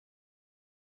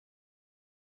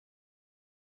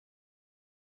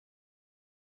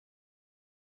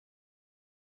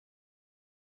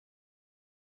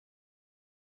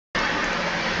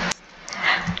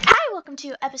welcome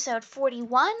to episode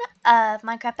 41 of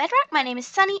Minecraft Bedrock. My name is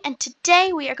Sunny, and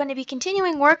today we are going to be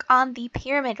continuing work on the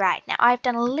pyramid ride. Now, I've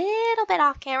done a little bit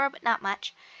off camera, but not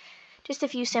much. Just a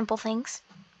few simple things.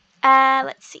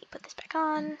 Let's see, put this back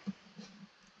on.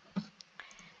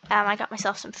 I got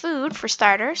myself some food for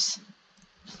starters.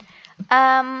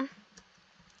 And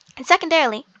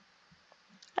secondarily,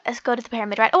 let's go to the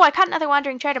pyramid ride. Oh, I caught another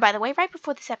wandering trader, by the way, right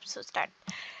before this episode started.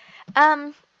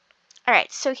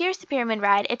 Alright, so here's the pyramid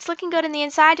ride. It's looking good on the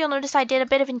inside. You'll notice I did a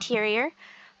bit of interior.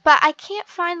 But I can't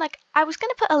find, like, I was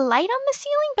going to put a light on the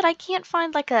ceiling, but I can't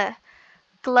find, like, a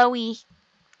glowy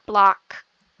block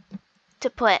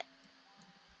to put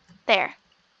there.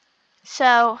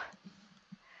 So,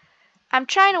 I'm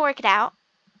trying to work it out,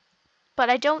 but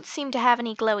I don't seem to have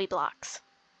any glowy blocks.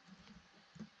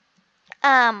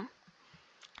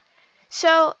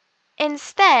 So,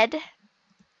 instead,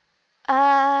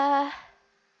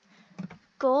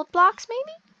 gold blocks,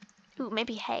 maybe? Ooh,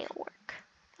 maybe hay will work.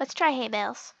 Let's try hay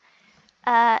bales.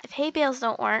 If hay bales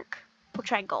don't work, we'll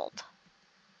try gold.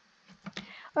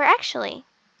 Or actually,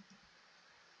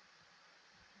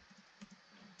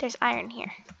 there's iron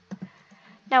here.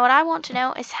 Now what I want to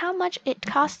know is how much it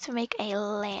costs to make a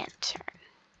lantern.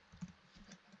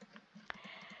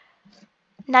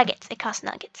 Nuggets. It costs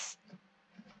nuggets.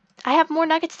 I have more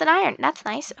nuggets than iron. That's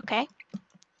nice. Okay.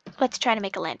 Let's try to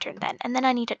make a lantern then. And then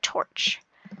I need a torch.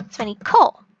 So I need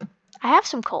coal. I have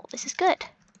some coal. This is good.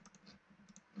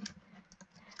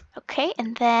 Okay,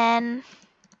 and then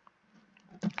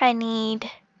I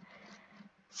need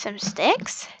some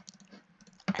sticks.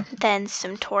 And then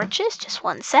some torches, just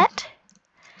one set.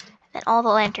 And then all the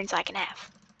lanterns I can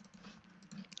have.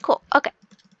 Cool. Okay.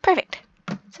 Perfect.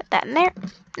 Set that in there.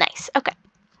 Nice. Okay.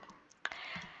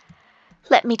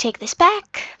 Let me take this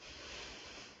back.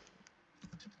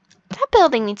 That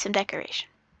building needs some decoration.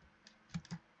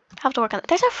 I'll have to work on that.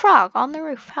 There's a frog on the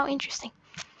roof. How interesting.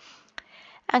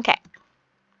 Okay.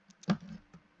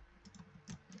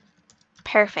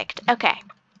 Perfect. Okay.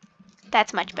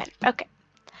 That's much better. Okay.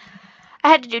 I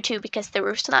had to do two because the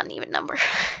roof's not an even number.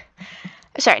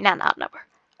 Sorry, not an odd number.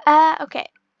 Okay.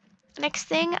 Next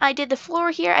thing, I did the floor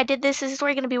here. I did this. This is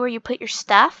where going to be where you put your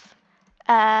stuff.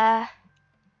 Okay,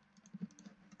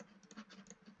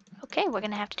 we're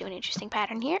going to have to do an interesting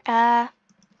pattern here.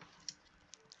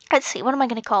 Let's see. What am I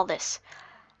going to call this?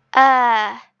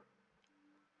 What's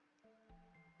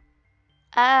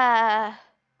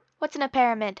in a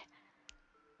pyramid?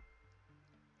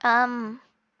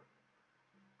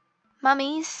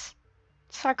 Mummies.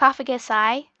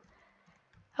 Sarcophagi.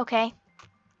 Okay.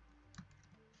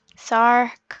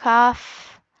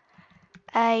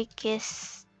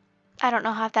 Sarcophagus. I don't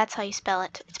know if that's how you spell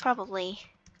it. It's probably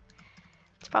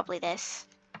this.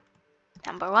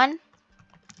 Number 1.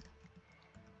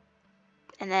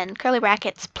 And then curly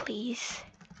brackets, please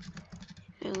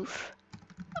move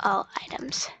all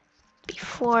items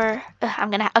before I'm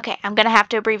gonna have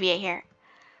to abbreviate here.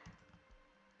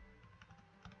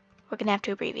 We're gonna have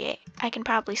to abbreviate. I can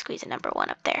probably squeeze a number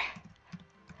 1 up there.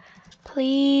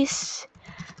 Please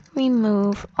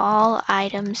remove all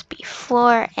items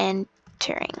before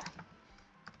entering.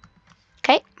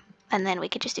 Okay, and then we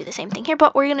could just do the same thing here,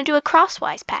 but we're gonna do a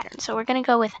crosswise pattern. So we're gonna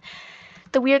go with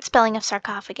the weird spelling of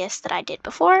sarcophagus that I did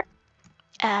before.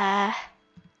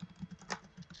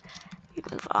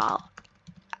 Remove all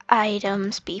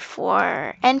items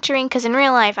before entering, because in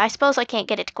real life I suppose I can't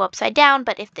get it to go upside down,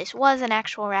 but if this was an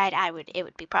actual ride, it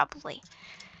would be probably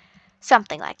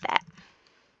something like that.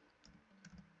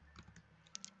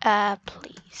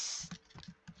 Please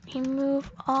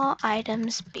remove all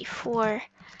items before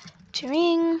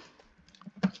entering.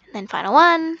 And then final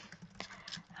one,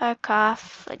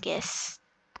 sarcophagus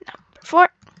number 4.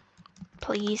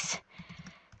 Please,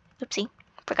 oopsie,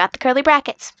 forgot the curly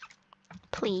brackets.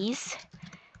 Please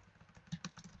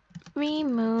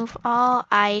remove all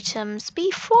items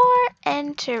before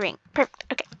entering. Perfect.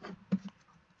 Okay.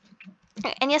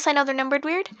 And yes, I know they're numbered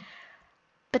weird,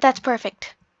 but that's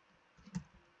perfect.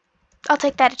 I'll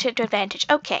take that to advantage.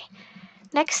 Okay.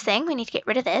 Next thing, we need to get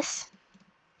rid of this.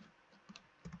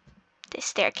 This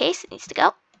staircase, it needs to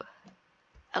go.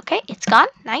 Okay, it's gone.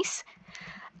 Nice.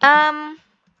 So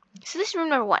this is room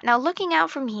number 1. Now, looking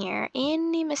out from here,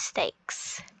 any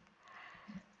mistakes?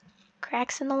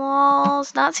 Cracks in the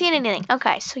walls, not seeing anything.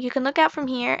 Okay, so you can look out from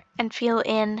here and feel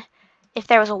in if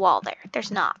there was a wall there.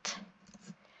 There's not.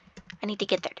 I need to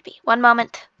get there to be. One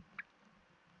moment.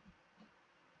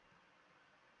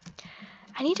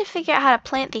 I need to figure out how to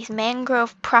plant these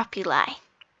mangrove propuli.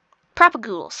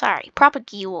 Propagule, sorry.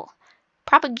 Propagule.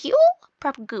 Propagule?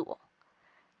 Propagule.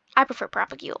 I prefer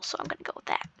propagule, so I'm going to go with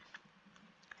that.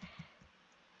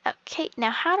 Okay,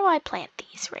 now how do I plant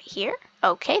these? Right here.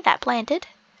 Okay, that planted.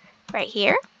 Right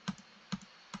here.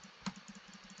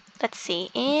 Let's see,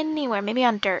 anywhere, maybe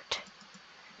on dirt.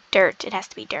 Dirt, it has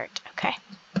to be dirt, okay.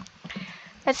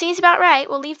 That seems about right.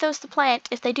 We'll leave those to plant.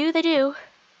 If they do, they do.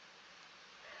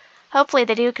 Hopefully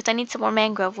they do, because I need some more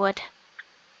mangrove wood.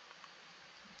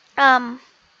 Yeah,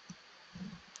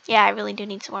 I really do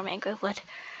need some more mangrove wood.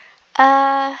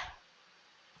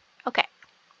 Okay.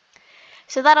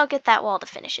 So that'll get that wall to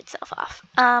finish itself off.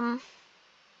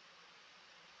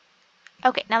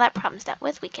 Okay, now that problem's dealt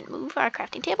with, we can move our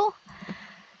crafting table.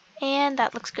 And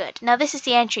that looks good. Now this is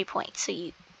the entry point, so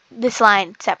this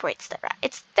line separates the right.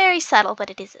 It's very subtle,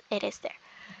 but it is there.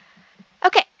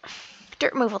 Okay,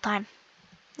 dirt removal time.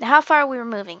 Now how far are we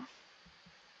removing?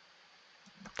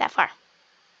 That far.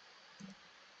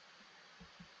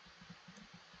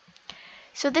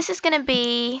 So this is gonna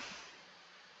be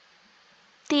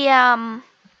the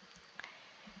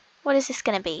what is this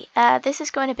gonna be? This is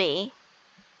going to be,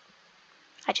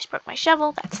 I just broke my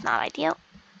shovel, that's not ideal.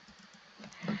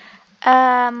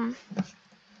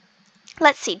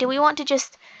 Let's see, do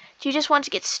you just want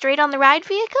to get straight on the ride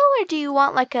vehicle, or do you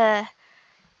want like a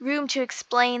room to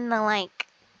explain the like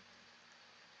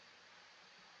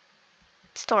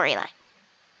storyline?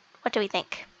 What do we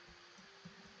think?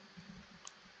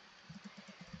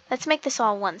 Let's make this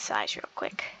all one size real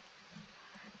quick,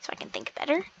 so I can think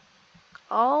better.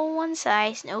 All one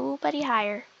size, nobody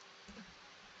higher.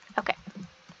 Okay.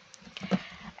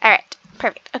 Alright,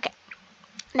 perfect, okay.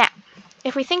 Now,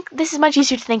 if we think, this is much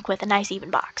easier to think with a nice even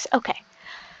box. Okay.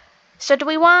 So do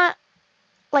we want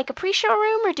like a pre-show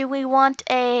room, or do we want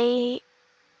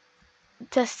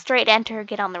just straight enter,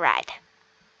 get on the ride?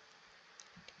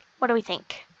 What do we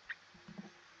think?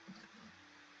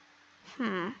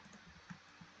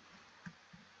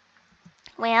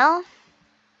 Well,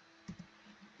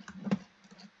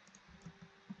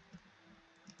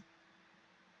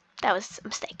 that was a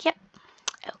mistake. Yep.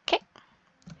 Okay.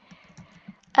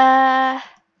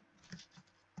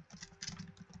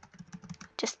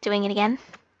 Just doing it again.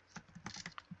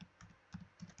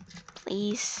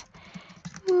 Please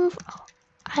move all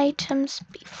items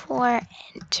before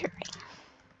entering.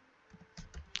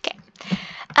 Okay.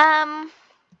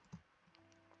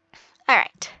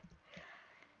 Alright.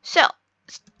 So,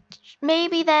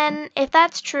 maybe then, if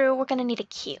that's true, we're gonna need a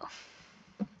queue.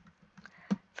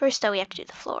 First, though, we have to do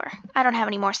the floor. I don't have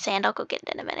any more sand. I'll go get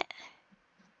it in a minute.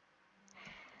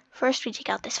 First, we take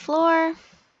out this floor.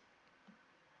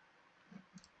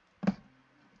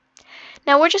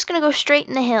 Now, we're just going to go straight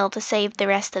in the hill to save the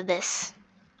rest of this.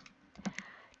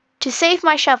 To save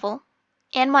my shovel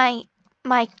and my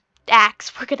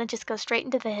axe, we're going to just go straight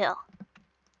into the hill.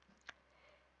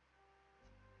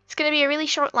 It's going to be a really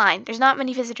short line. There's not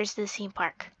many visitors to the theme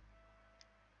park.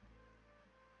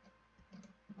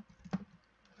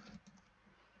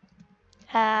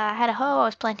 I had a hoe, I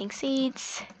was planting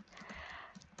seeds.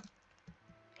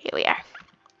 Here we are.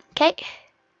 Okay.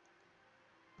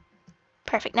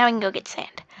 Perfect, now we can go get sand.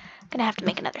 I'm gonna have to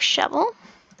make another shovel.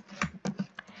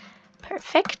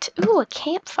 Perfect. Ooh, a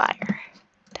campfire.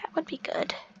 That would be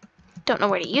good. Don't know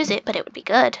where to use it, but it would be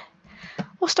good.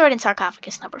 We'll store it in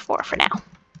sarcophagus number 4 for now.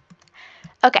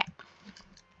 Okay.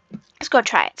 Let's go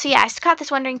try it. So yeah, I caught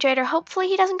this wandering trader. Hopefully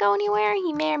he doesn't go anywhere.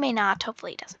 He may or may not.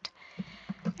 Hopefully he doesn't.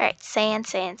 Alright, sand,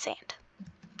 sand, sand.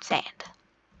 Sand.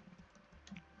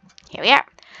 Here we are.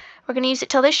 We're going to use it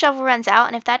till this shovel runs out,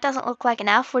 and if that doesn't look like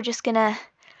enough, we're just going to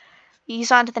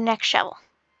use on to the next shovel.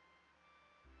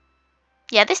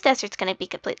 Yeah, this desert's going to be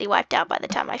completely wiped out by the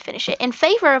time I finish it, in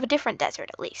favor of a different desert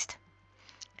at least.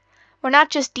 We're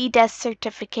not just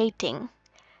de-desertificating,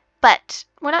 but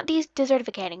we're not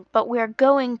de-desertificating, but we're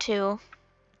going to,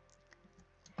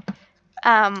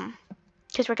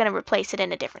 because we're going to replace it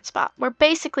in a different spot. We're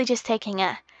basically just taking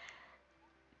a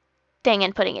thing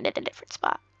and putting it in a different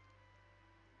spot.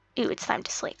 Ooh, it's time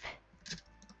to sleep.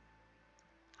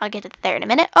 I'll get it there in a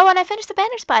minute. Oh, and I finished the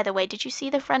banners, by the way. Did you see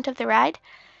the front of the ride?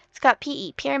 It's got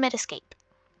PE, Pyramid Escape.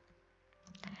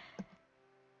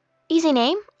 Easy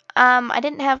name. I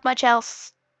didn't have much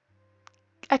else.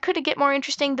 I could get more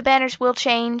interesting. The banners will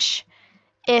change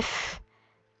if,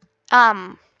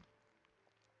 the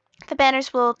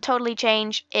banners will totally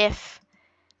change if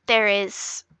there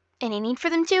is any need for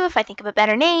them to. If I think of a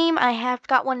better name, I have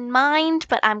got one in mind,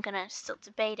 but I'm gonna still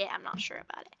debate it. I'm not sure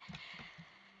about it.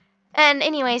 And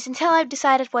anyways, until I've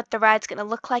decided what the ride's gonna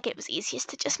look like, it was easiest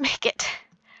to just make it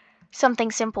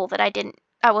something simple that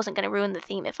I wasn't gonna ruin the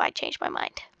theme if I changed my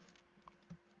mind.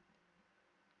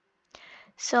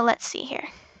 So let's see here.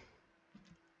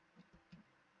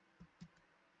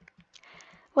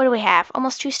 What do we have?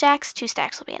 Almost 2 stacks? 2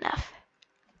 stacks will be enough.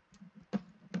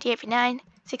 58, 59,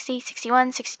 60,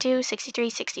 61, 62, 63,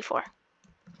 64.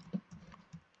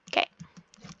 Okay.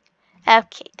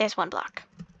 Okay, there's one block.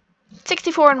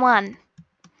 64 and 1.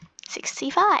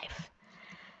 65.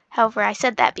 However, I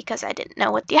said that because I didn't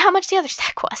know how much the other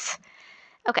stack was.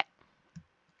 Okay.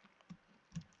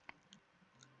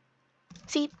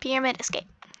 See, pyramid escape.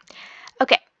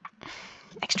 Okay.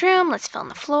 Next room, let's fill in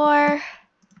the floor.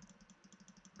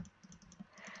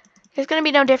 There's going to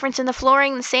be no difference in the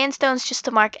flooring. The sandstone's just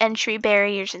to mark entry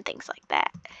barriers and things like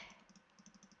that.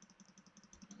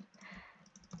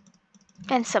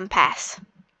 And some paths.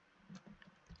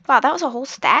 Wow, that was a whole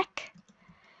stack?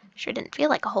 Sure didn't feel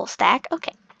like a whole stack.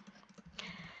 Okay.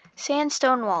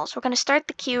 Sandstone walls. We're going to start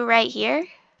the queue right here.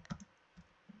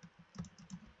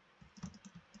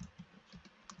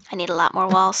 I need a lot more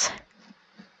walls.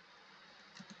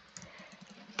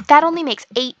 That only makes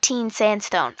 18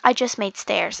 sandstone. I just made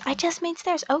stairs.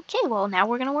 Okay, well, now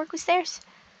we're going to work with stairs.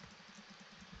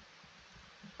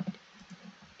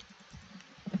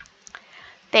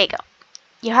 There you go.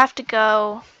 You have to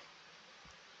go...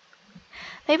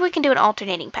 Maybe we can do an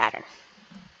alternating pattern.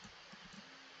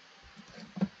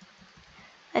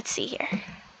 Let's see here.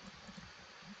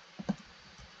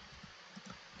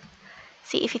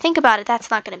 See, if you think about it,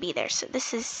 that's not going to be there. So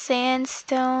this is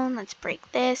sandstone. Let's break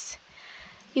this.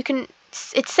 You can...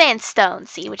 It's sandstone,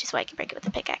 see, which is why I can break it with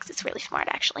the pickaxe. It's really smart,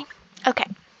 actually. Okay.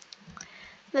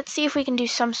 Let's see if we can do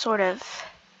some sort of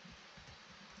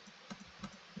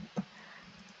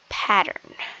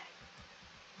pattern.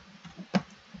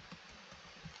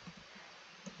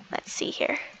 Let's see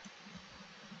here.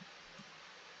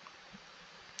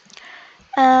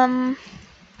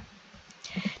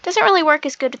 Doesn't really work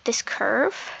as good with this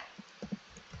curve.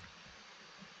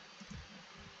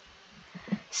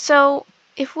 So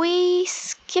if we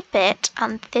skip it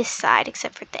on this side,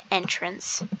 except for the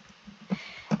entrance,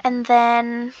 and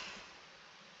then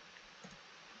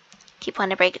keep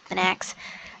wanting to break it with an axe,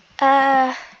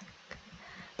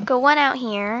 go one out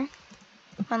here,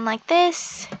 one like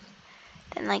this,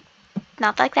 then like,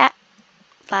 not like that,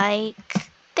 like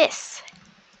this.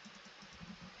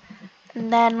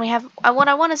 And then we have, what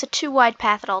I want is a 2 wide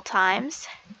path at all times.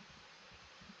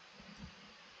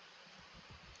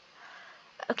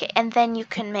 Okay, and then you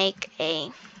can make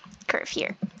a curve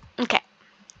here. Okay.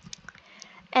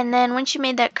 And then once you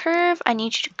made that curve, I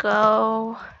need you to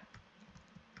go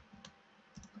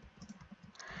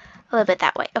a little bit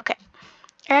that way. Okay.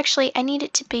 Or actually, I need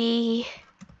it to be,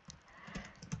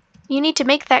 you need to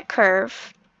make that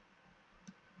curve.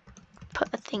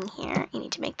 Put a thing here. You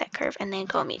need to make that curve and then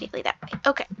go immediately that way.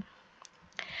 Okay.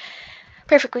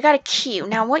 Perfect, we got a queue.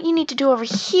 Now what you need to do over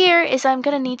here is I'm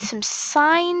going to need some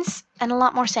signs and a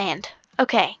lot more sand.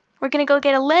 Okay, we're going to go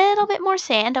get a little bit more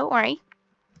sand, don't worry.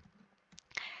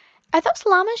 Are those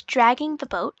llamas dragging the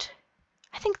boat?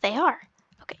 I think they are.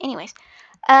 Okay, anyways.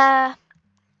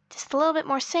 Just a little bit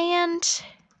more sand.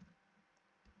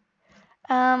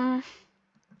 Because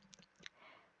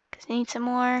I need some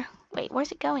more. Wait,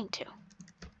 where's it going to?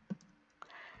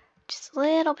 Just a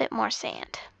little bit more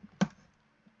sand.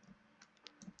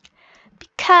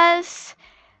 Because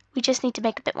we just need to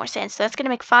make a bit more sand. So that's going to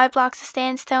make 5 blocks of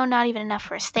sandstone, not even enough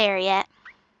for a stair yet.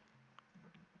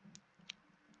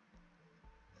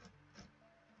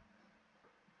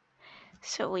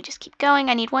 So we just keep going.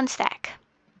 I need 1 stack.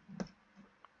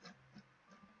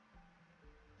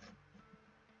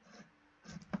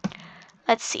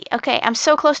 Let's see. Okay, I'm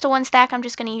so close to 1 stack, I'm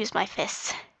just going to use my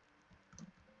fists.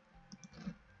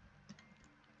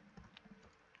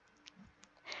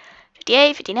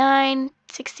 $58, $59,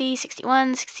 $60,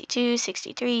 $61, $62,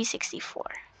 $63,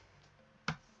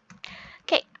 $64.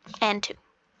 Okay, and 2.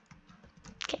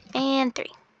 Okay, and 3.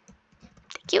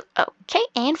 Thank you. Okay,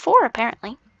 and 4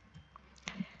 apparently.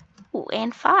 Ooh,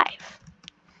 and 5.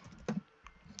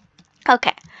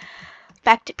 Okay,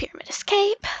 back to pyramid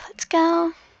escape. Let's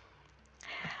go.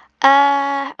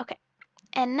 Okay,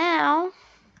 and now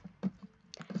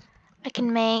I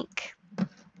can make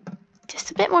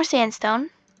just a bit more sandstone.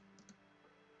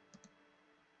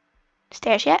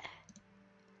 Stairs yet?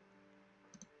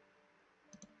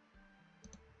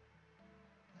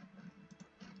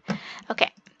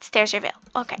 Okay, stairs are available.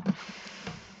 Okay.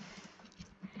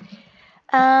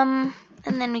 And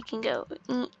then we can go,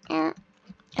 and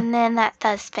then that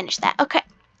does finish that. Okay,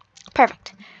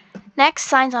 perfect. Next,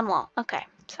 signs on wall. Okay,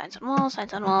 signs on wall,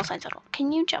 signs on wall, signs on wall.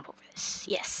 Can you jump over this?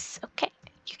 Yes. Okay,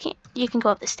 you can't. You can go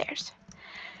up the stairs.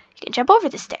 You can jump over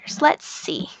the stairs. Let's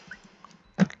see.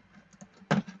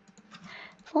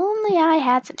 If only I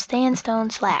had some sandstone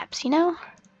slabs, you know?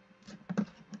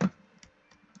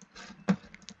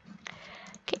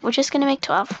 Okay, we're just gonna make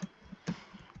 12.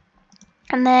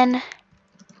 And then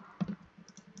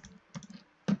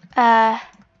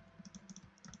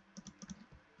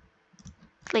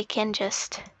we can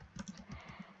just,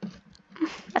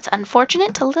 that's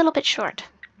unfortunate, a little bit short.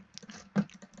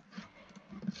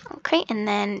 Okay, and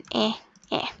then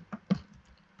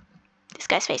this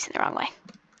guy's facing the wrong way.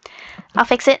 I'll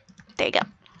fix it. There you go.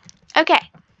 Okay.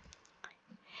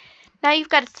 Now you've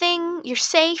got a thing, you're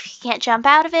safe, you can't jump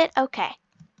out of it. Okay.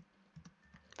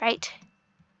 Right?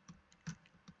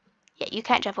 Yeah, you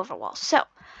can't jump over walls. So,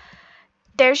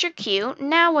 there's your cue.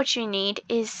 Now what you need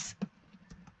is,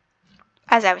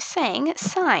 as I was saying,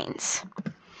 signs.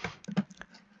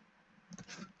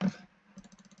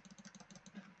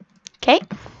 Okay.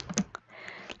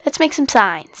 Let's make some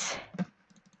signs.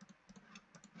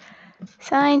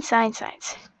 Signs.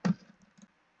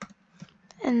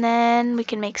 And then we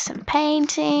can make some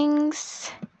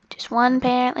paintings. Just one,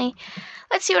 apparently.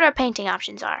 Let's see what our painting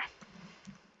options are.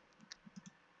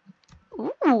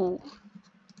 Ooh.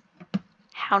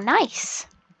 How nice.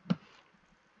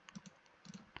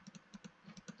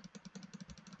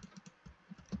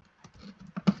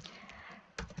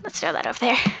 Let's throw that over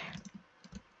there.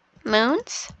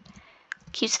 Moons.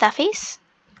 Cute stuffies.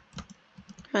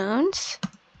 Moons.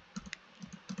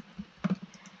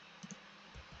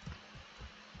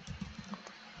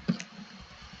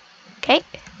 Okay.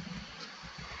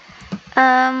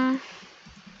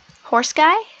 Horse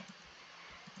guy.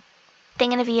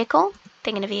 Thing in a vehicle.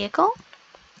 Thing in a vehicle.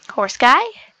 Horse guy.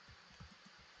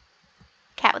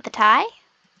 Cat with the tie.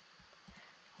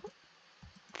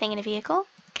 Thing in a vehicle.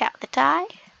 Cat with the tie.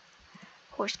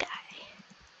 Horse guy.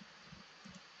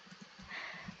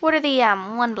 What are the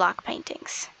one block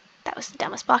paintings? That was the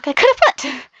dumbest block I could have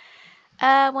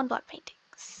put. One block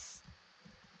paintings.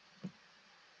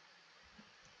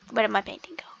 Where did my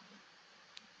painting go?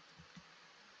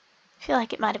 I feel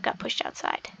like it might have got pushed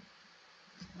outside.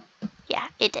 Yeah,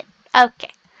 it did.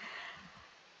 Okay.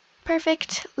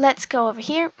 Perfect. Let's go over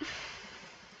here.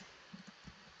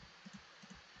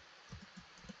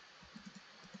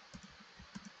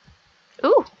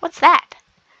 Ooh, what's that?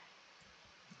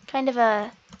 Kind of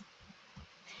a...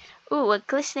 Ooh, a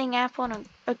glistening apple and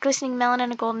a glistening melon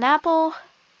and a golden apple.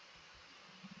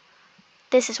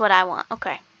 This is what I want.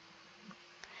 Okay.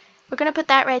 We're going to put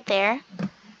that right there.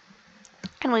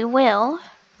 And we will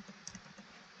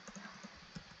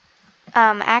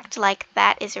act like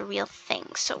that is a real thing.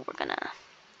 So we're going to...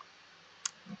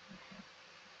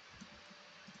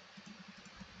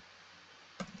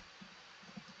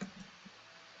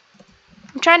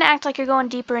 I'm trying to act like you're going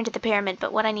deeper into the pyramid,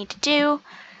 but what I need to do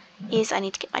is I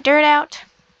need to get my dirt out.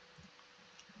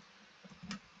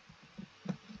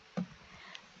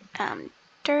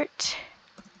 Dirt.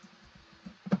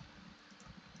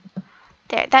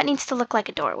 There, that needs to look like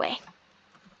a doorway.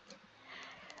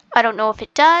 I don't know if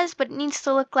it does, but it needs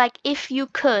to look like if you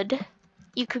could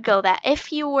go that.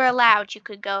 If you were allowed, you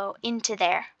could go into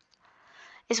there.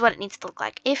 Is what it needs to look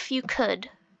like. If you could,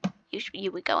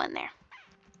 you would go in there.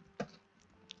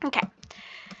 Okay.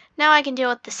 Now I can deal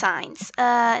with the signs.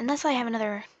 Unless I have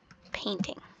another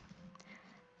painting.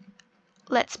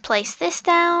 Let's place this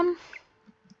down.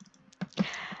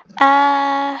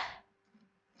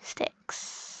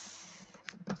 Sticks.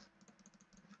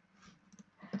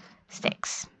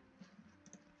 Sticks.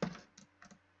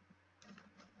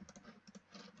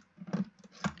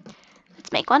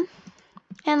 Let's make one.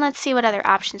 And let's see what other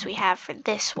options we have for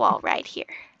this wall right here.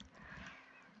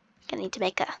 Gonna need to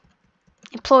make a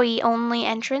employee only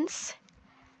entrance.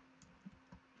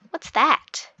 What's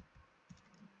that?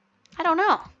 I don't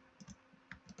know.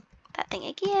 That thing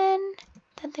again.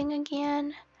 That thing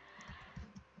again.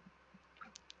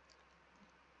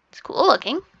 It's cool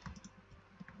looking.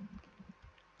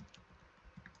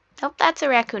 Nope, that's a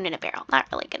raccoon in a barrel. Not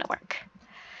really gonna work.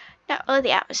 Not really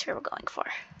the atmosphere we're going for.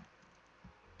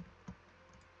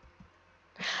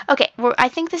 Okay, I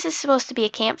think this is supposed to be a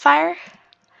campfire.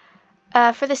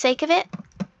 For the sake of it,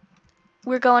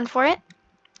 we're going for it.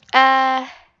 And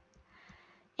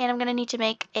I'm gonna need to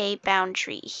make a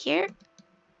boundary here.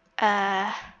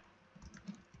 As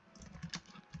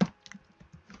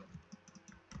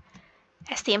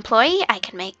the employee, I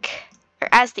can make, or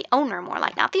as the owner more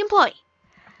like, not the employee.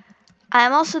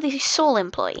 I'm also the sole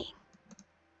employee.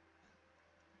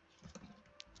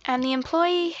 I'm the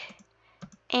employee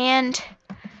and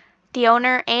the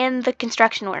owner and the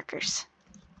construction workers.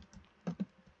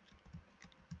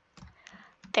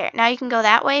 There, now you can go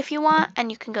that way if you want,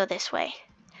 and you can go this way.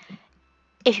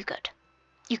 If you could.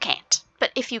 You can't.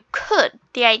 But if you could,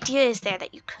 the idea is there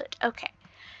that you could. Okay.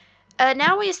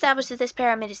 Now we established that this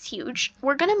pyramid is huge.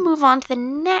 We're going to move on to the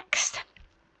next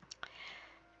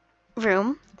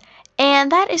room.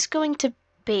 And that is going to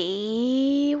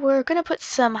be, we're going to put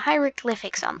some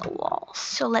hieroglyphics on the walls.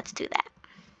 So let's do that.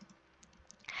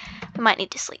 I might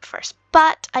need to sleep first,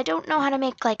 but I don't know how to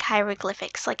make like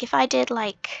hieroglyphics. Like if I did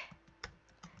like,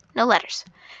 no letters.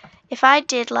 If I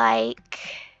did like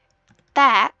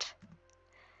that,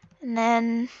 and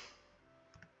then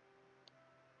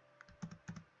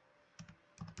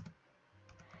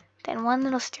one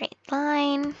little straight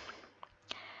line,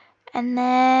 and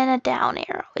then a down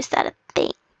arrow. Is that a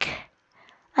thing?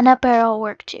 An up arrow will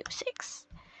work too. 6.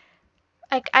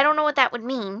 Like, I don't know what that would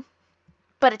mean,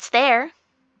 but it's there.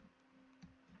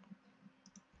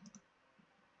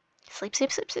 Sleep,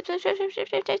 sleep, sleep, sleep, sleep, sleep, sleep, sleep,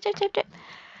 sleep, sleep, sleep, sleep.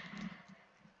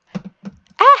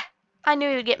 Ah! I knew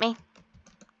he would get me.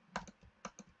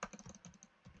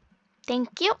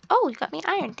 Thank you. Oh, you got me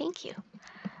iron. Thank you.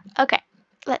 Okay,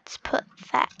 let's put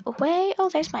that away. Oh,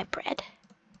 there's my bread.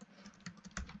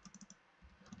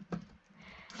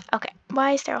 Okay,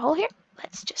 why is there a hole here?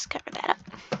 Let's just cover that up.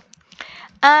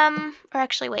 Or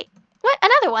actually, wait. What?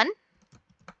 Another one?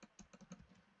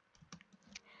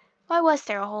 Why was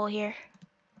there a hole here?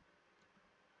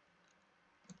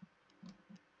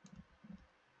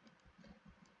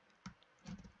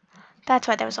 That's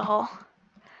why there was a hole.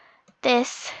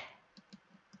 This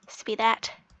has to be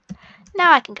that.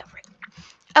 Now I can cover it.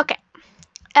 Okay.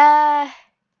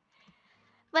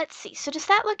 Let's see. So does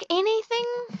that look anything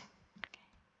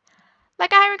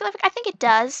like a hieroglyphic? I think it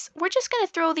does. We're just going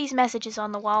to throw these messages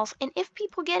on the walls, and if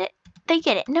people get it, they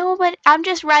get it. No, but I'm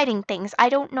just writing things. I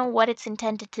don't know what it's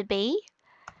intended to be,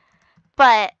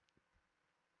 but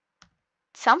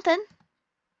something.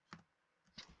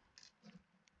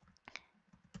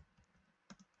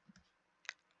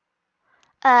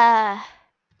 Um,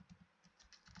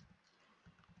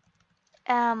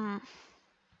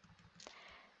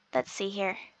 let's see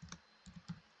here.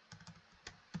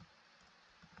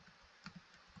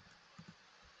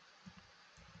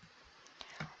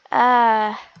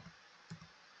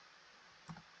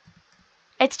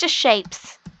 It's just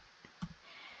shapes.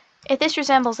 If this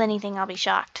resembles anything, I'll be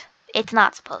shocked. It's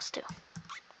not supposed to.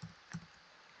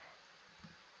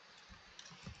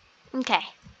 Okay.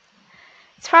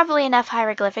 It's probably enough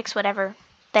hieroglyphics, whatever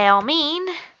they all mean.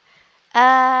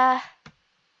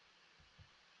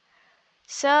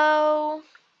 So,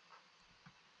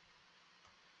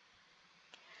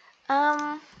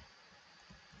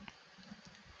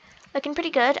 looking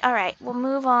pretty good. All right, we'll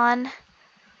move on.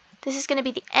 This is going to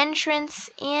be the entrance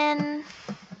in.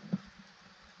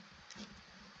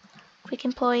 Quick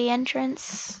employee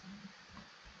entrance.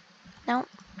 Nope.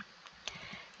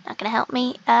 Not going to help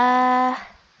me.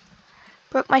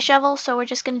 Broke my shovel, so we're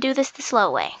just going to do this the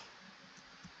slow way.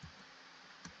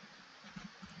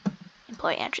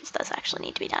 Employee entrance does actually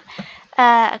need to be done.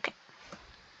 Okay.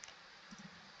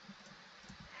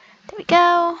 There we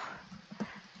go.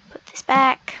 Put this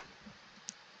back.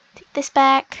 Take this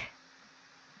back.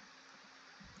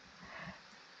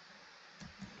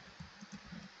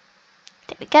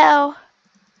 There we go.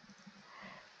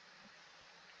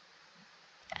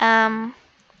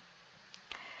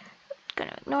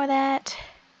 Gonna ignore that.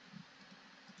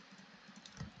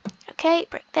 Okay,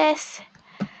 break this.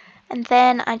 And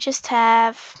then I just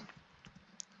have,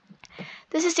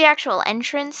 this is the actual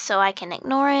entrance, so I can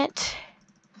ignore it.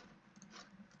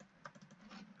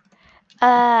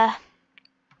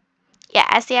 Yeah,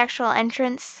 as the actual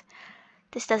entrance,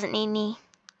 this doesn't need any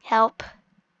help.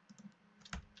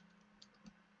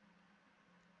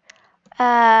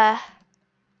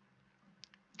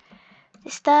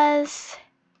 This does.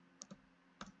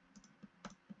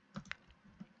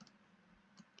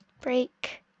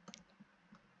 Break.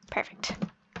 Perfect.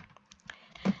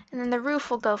 And then the roof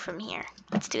will go from here.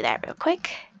 Let's do that real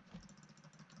quick.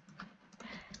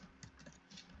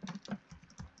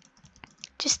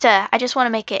 I just want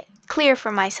to make it clear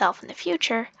for myself in the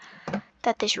future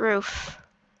that this roof,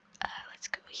 let's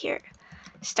go here,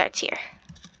 starts here.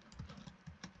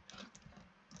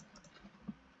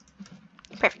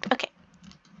 Perfect, okay.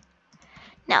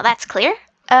 Now that's clear.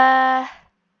 Let's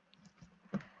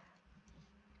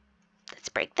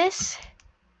break this.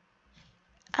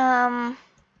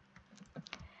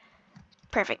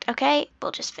 Perfect, okay,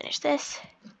 we'll just finish this.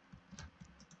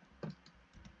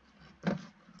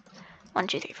 1,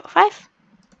 2, 3, 4, 5.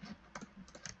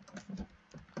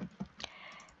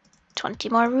 20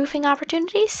 more roofing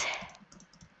opportunities.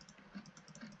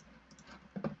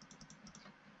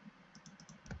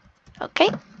 Okay,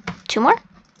 2 more.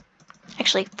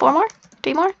 Actually, 4 more,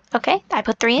 3 more. Okay, I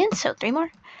put 3 in, so 3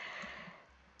 more.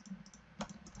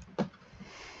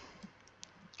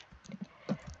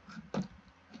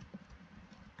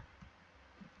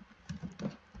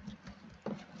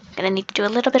 Gonna need to do a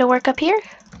little bit of work up here.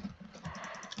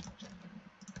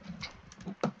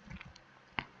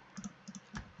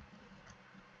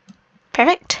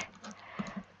 Perfect.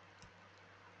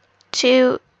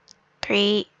 2,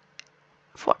 3,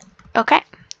 4. Okay.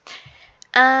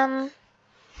 And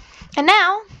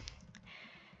now,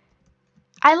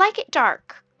 I like it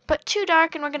dark, but too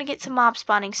dark and we're gonna get some mob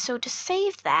spawning. So to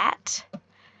save that,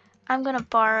 I'm gonna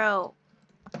borrow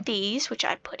these, which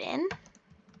I put in.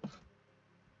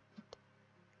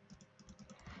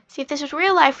 See, if this was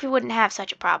real life, we wouldn't have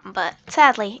such a problem, but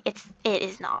sadly, it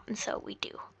is not, and so we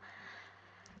do.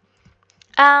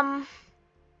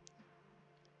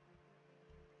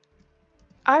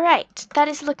 Alright, that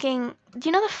is looking, do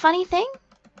you know the funny thing?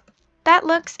 That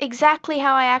looks exactly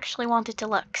how I actually want it to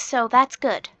look, so that's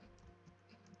good.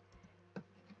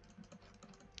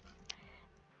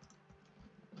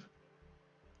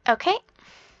 Okay.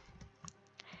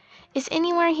 Is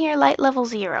anywhere here light level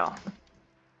 0?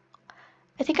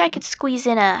 I think I could squeeze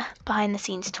in a behind the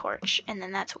scenes torch, and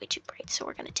then that's way too bright, so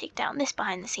we're going to take down this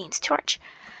behind the scenes torch.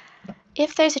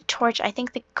 If there's a torch, I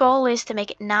think the goal is to make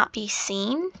it not be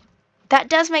seen. That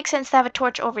does make sense to have a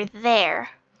torch over there,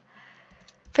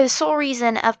 for the sole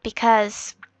reason of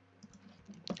because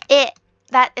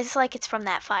that is like it's from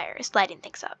that fire, is lighting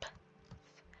things up.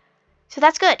 So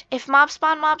that's good. If mobs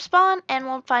spawn, and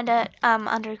we'll find a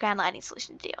underground lighting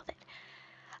solution to deal with it.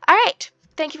 Alright,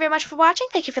 thank you very much for watching.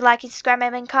 Thank you for liking,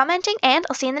 subscribing, and commenting, and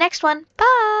I'll see you in the next one.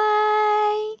 Bye!